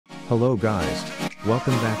Hello guys,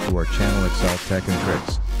 welcome back to our channel Excel Tech and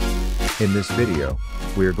Tricks. In this video,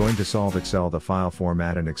 we are going to solve Excel the file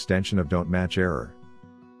format and extension of don't match error.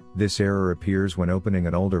 This error appears when opening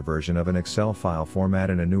an older version of an Excel file format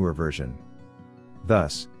and a newer version.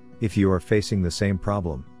 Thus, if you are facing the same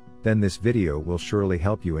problem, then this video will surely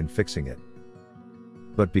help you in fixing it.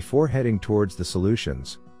 But before heading towards the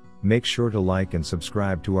solutions, make sure to like and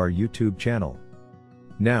subscribe to our YouTube channel.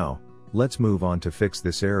 Now, let's move on to fix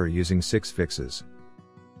this error using 6 fixes.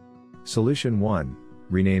 Solution 1.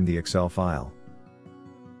 Rename the Excel file.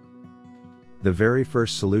 The very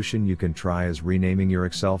first solution you can try is renaming your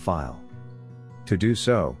Excel file. To do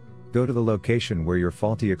so, go to the location where your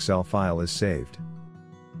faulty Excel file is saved.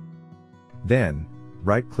 Then,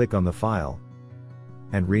 right-click on the file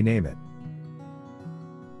and rename it.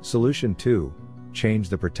 Solution 2. Change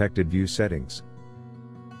the protected view settings.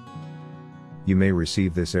 You may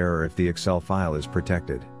receive this error if the Excel file is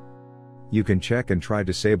protected. You can check and try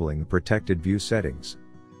disabling the protected view settings.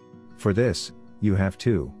 For this, you have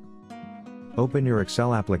to open your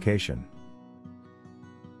Excel application.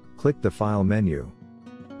 Click the File menu,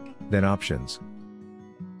 then Options.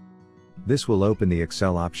 This will open the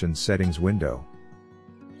Excel Options Settings window.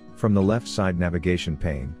 From the left side navigation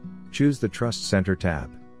pane, choose the Trust Center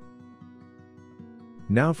tab.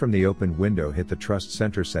 Now from the opened window hit the Trust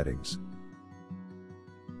Center settings.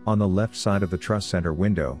 On the left side of the Trust Center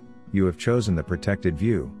window, you have chosen the protected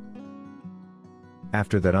view.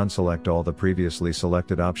 After that, unselect all the previously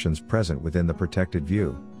selected options present within the protected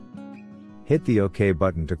view. Hit the OK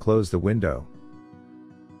button to close the window.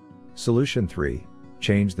 Solution 3.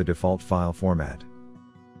 Change the default file format.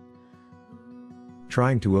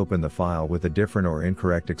 Trying to open the file with a different or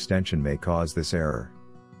incorrect extension may cause this error.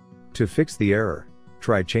 To fix the error,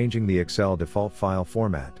 try changing the Excel default file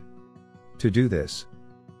format. To do this,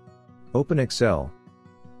 open Excel.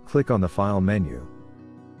 Click on the File menu.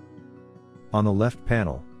 On the left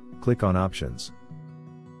panel, click on Options.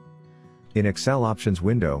 In Excel Options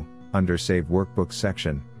window, under Save Workbook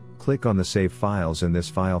section, click on the Save Files in this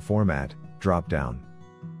file format drop-down.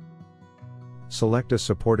 Select a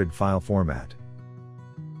supported file format.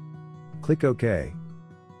 Click OK.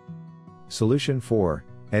 Solution 4.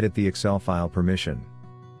 Edit the Excel file permission.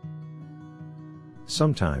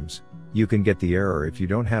 Sometimes, you can get the error if you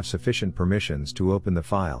don't have sufficient permissions to open the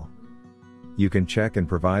file. You can check and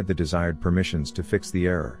provide the desired permissions to fix the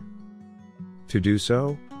error. To do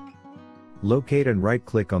so, locate and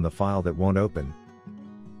right-click on the file that won't open,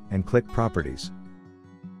 and click Properties.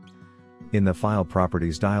 In the File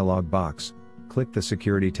Properties dialog box, click the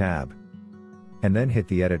Security tab, and then hit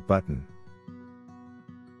the Edit button.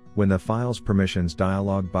 When the Files Permissions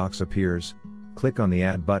dialog box appears, click on the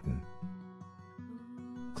Add button.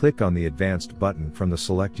 Click on the Advanced button from the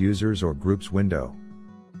Select Users or Groups window.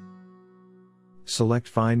 Select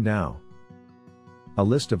Find Now. A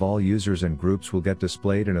list of all users and groups will get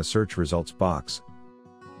displayed in a search results box.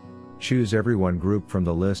 Choose Everyone group from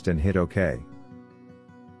the list and hit OK.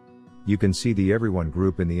 You can see the Everyone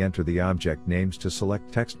group in the Enter the Object Names to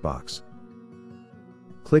Select text box.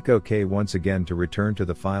 Click OK once again to return to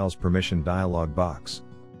the Files Permission dialog box.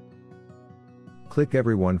 Click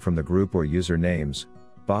Everyone from the Group or User Names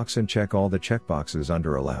box and check all the checkboxes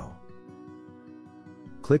under Allow.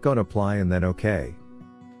 Click on Apply and then OK.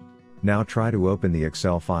 Now try to open the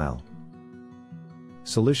Excel file.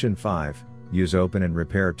 Solution 5. Use Open and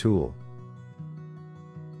Repair tool.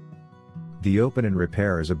 The Open and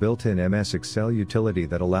Repair is a built-in MS Excel utility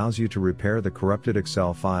that allows you to repair the corrupted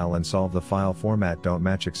Excel file and solve the file format don't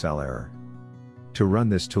match Excel error. To run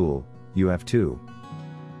this tool, you have to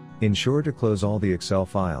ensure to close all the Excel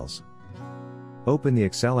files. Open the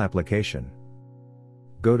Excel application.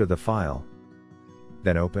 Go to the File.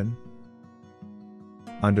 Then Open.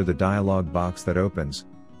 Under the dialog box that opens,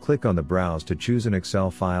 click on the Browse to choose an Excel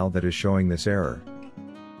file that is showing this error.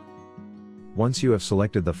 Once you have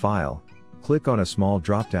selected the file, click on a small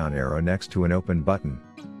drop-down arrow next to an Open button.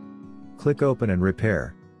 Click Open and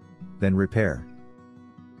Repair. Then Repair.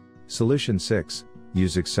 Solution 6.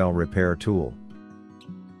 Use Excel Repair tool.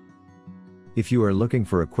 If you are looking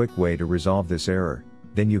for a quick way to resolve this error,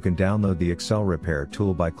 then you can download the Excel Repair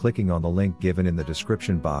tool by clicking on the link given in the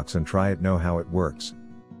description box and try it, know how it works.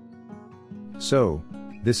 So,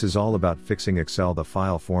 this is all about fixing Excel the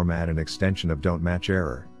file format and extension of don't match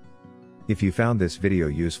error. If you found this video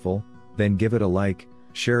useful, then give it a like,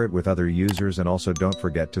 share it with other users, and also don't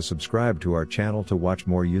forget to subscribe to our channel to watch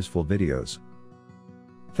more useful videos.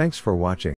 Thanks for watching.